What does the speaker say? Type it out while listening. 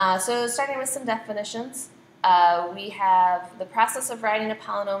So starting with some definitions, we have the process of writing a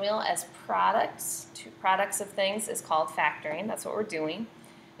polynomial as products. Two products of things is called factoring. That's what we're doing.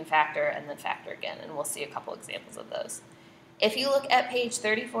 And factor and then factor again, and we'll see a couple examples of those. If you look at page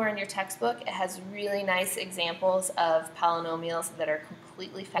 34 in your textbook, it has really nice examples of polynomials that are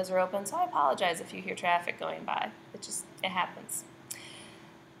completely are open, so I apologize if you hear traffic going by. It happens.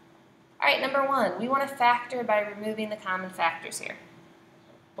 All right, number one, we want to factor by removing the common factors here.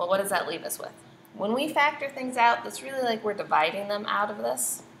 Well, what does that leave us with? When we factor things out, that's really like we're dividing them out of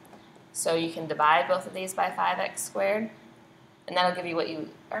this. So you can divide both of these by 5x squared, and that'll give you what you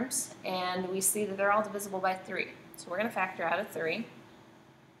terms. And we see that they're all divisible by 3. So we're going to factor out a 3.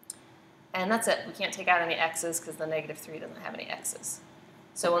 And that's it. We can't take out any x's because the negative 3 doesn't have any x's.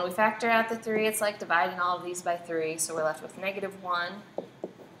 So when we factor out the 3, it's like dividing all of these by 3. So we're left with negative 1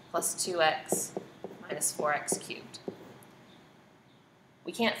 plus 2x minus 4x cubed.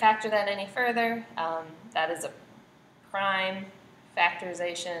 We can't factor that any further. That is a prime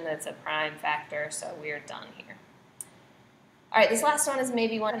factorization. It's a prime factor, so we're done here. All right, this last one is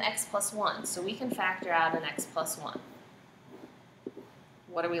maybe an x plus 1. So we can factor out an x plus 1.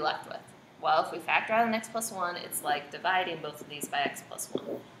 What are we left with? Well, if we factor out an x plus 1, it's like dividing both of these by x plus 1.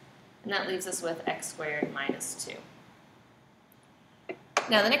 And that leaves us with x squared minus 2.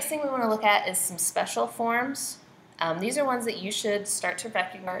 Now, the next thing we want to look at is some special forms. These are ones that you should start to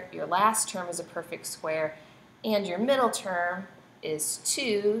recognize. Your last term is a perfect square, and your middle term is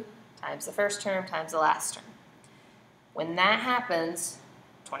 2 times the first term times the last term. When that happens,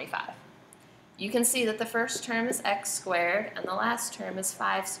 25. You can see that the first term is x squared, and the last term is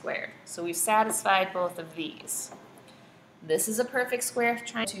 5 squared. So we've satisfied both of these. This is a perfect square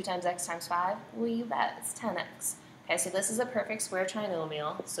trinomial. 2 times x times 5? Well, you bet, it's 10x. Okay, so this is a perfect square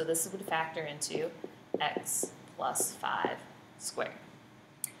trinomial, so this would factor into x plus 5 squared.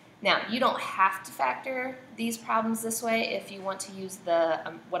 Now, you don't have to factor these problems this way if you want to use the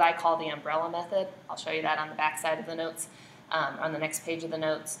what I call the umbrella method. I'll show you that on the back side of the notes, on the next page of the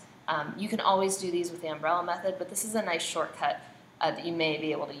notes. You can always do these with the umbrella method, but this is a nice shortcut that you may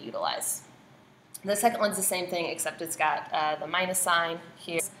be able to utilize. The second one's the same thing, except it's got the minus sign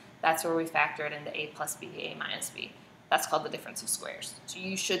here. That's where we factor it into a plus b, a minus b. That's called the difference of squares. So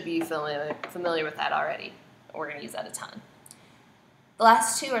you should be familiar with that already. We're going to use that a ton. The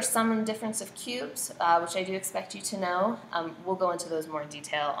last two are sum and difference of cubes, which I do expect you to know. We'll go into those more in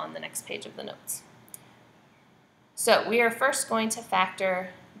detail on the next page of the notes. So we are first going to factor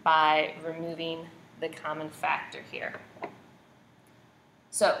by removing the common factor here.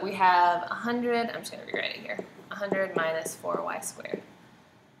 So we have 100, I'm just going to rewrite it here, 100 minus 4y squared.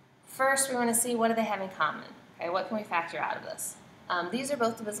 First, we want to see what do they have in common. Okay, what can we factor out of this? These are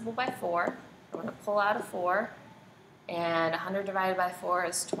both divisible by 4. I'm going to pull out a 4, and 100 divided by 4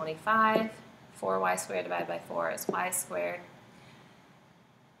 is 25. 4y squared divided by 4 is y squared.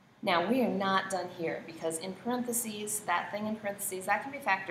 Now, we are not done here, because in parentheses, that thing in parentheses, that can be factored